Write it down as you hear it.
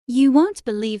You won't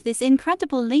believe this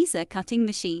incredible laser cutting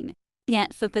machine.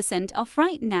 Get 4% off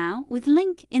right now with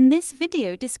link in this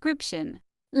video description.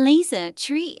 Laser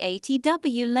Tree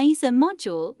 80W laser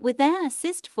module with air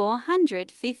assist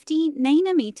 450nm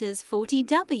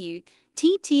 40W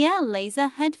TTL laser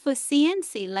head for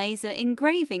CNC laser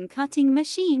engraving cutting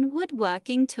machine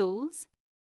woodworking tools.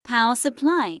 Power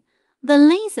supply. The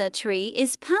laser tree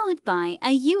is powered by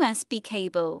a USB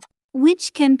cable,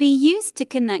 which can be used to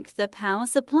connect the power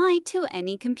supply to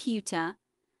any computer.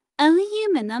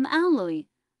 Aluminum alloy.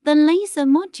 The laser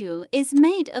module is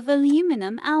made of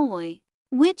aluminum alloy,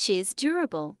 which is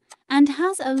durable and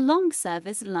has a long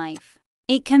service life.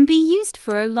 It can be used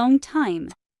for a long time.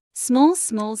 Small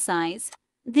size.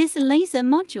 This laser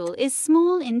module is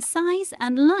small in size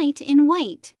and light in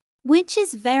weight, which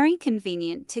is very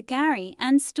convenient to carry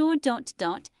and store.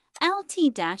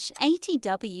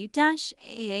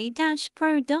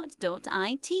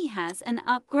 LT-80W-AA-Pro.it has an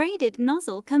upgraded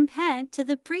nozzle compared to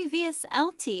the previous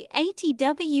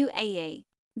LT-80W-AA.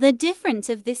 The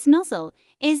difference of this nozzle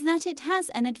is that it has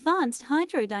an advanced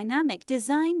hydrodynamic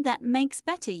design that makes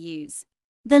better use.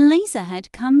 The laser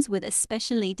head comes with a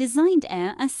specially designed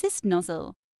air assist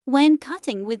nozzle. When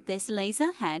cutting with this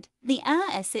laser head, the air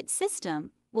assist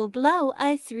system will blow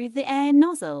air through the air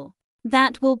nozzle.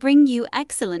 That will bring you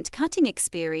excellent cutting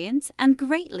experience and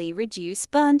greatly reduce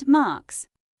burned marks.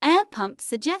 Air pump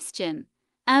suggestion.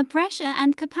 Air pressure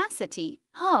and capacity.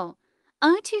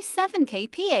 027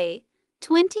 kPa,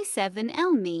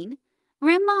 27L mean.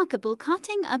 Remarkable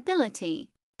cutting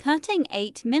ability. Cutting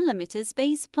 8mm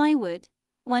base plywood,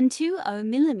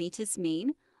 120mm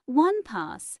mean, 1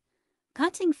 pass.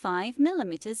 Cutting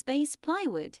 5mm base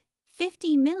plywood,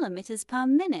 50mm per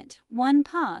minute, 1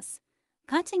 pass.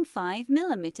 Cutting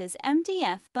 5mm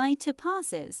MDF by 2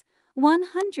 passes,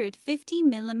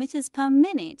 150mm per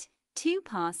minute, 2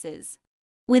 passes.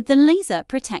 With the laser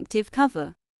protective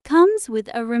cover. Comes with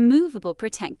a removable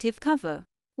protective cover.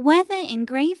 Whether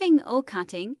engraving or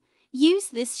cutting, use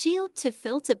this shield to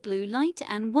filter blue light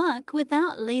and work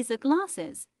without laser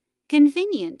glasses.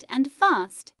 Convenient and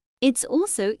fast. It's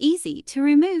also easy to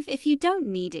remove if you don't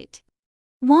need it.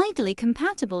 Widely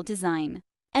compatible design.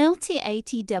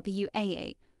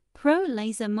 LT-80W-AA Pro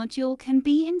laser module can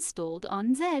be installed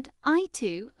on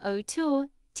Z-I2, O2,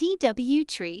 TW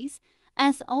trees,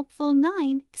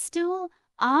 S-Opal9, stool,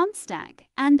 arm stack,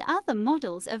 and other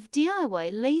models of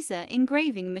DIY laser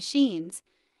engraving machines.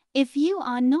 If you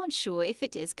are not sure if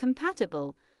it is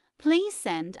compatible, please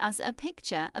send us a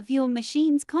picture of your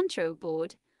machine's control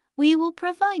board. We will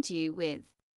provide you with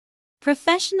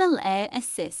professional air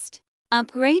assist.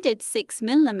 Upgraded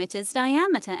 6mm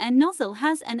diameter air nozzle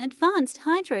has an advanced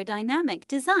hydrodynamic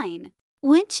design,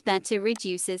 which better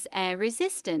reduces air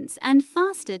resistance and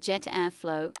faster jet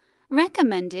airflow.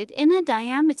 Recommended inner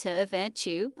diameter of air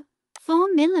tube,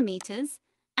 4mm,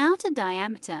 outer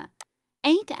diameter,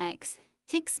 8x,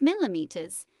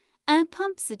 6mm. Air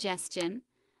pump suggestion.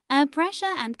 Air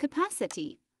pressure and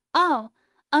capacity.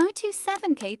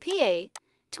 027 kPa,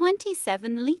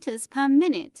 27 liters per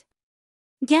minute.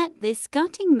 Get this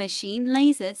cutting machine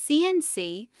laser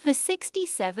CNC for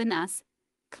 67 us.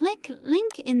 Click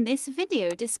link in this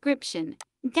video description.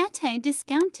 Get a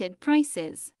discounted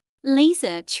prices.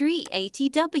 Laser Tree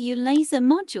 80W laser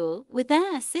module with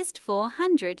air assist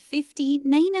 450nm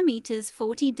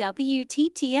 40W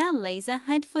TTL laser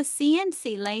head for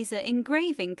CNC laser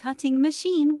engraving cutting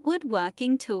machine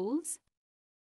woodworking tools.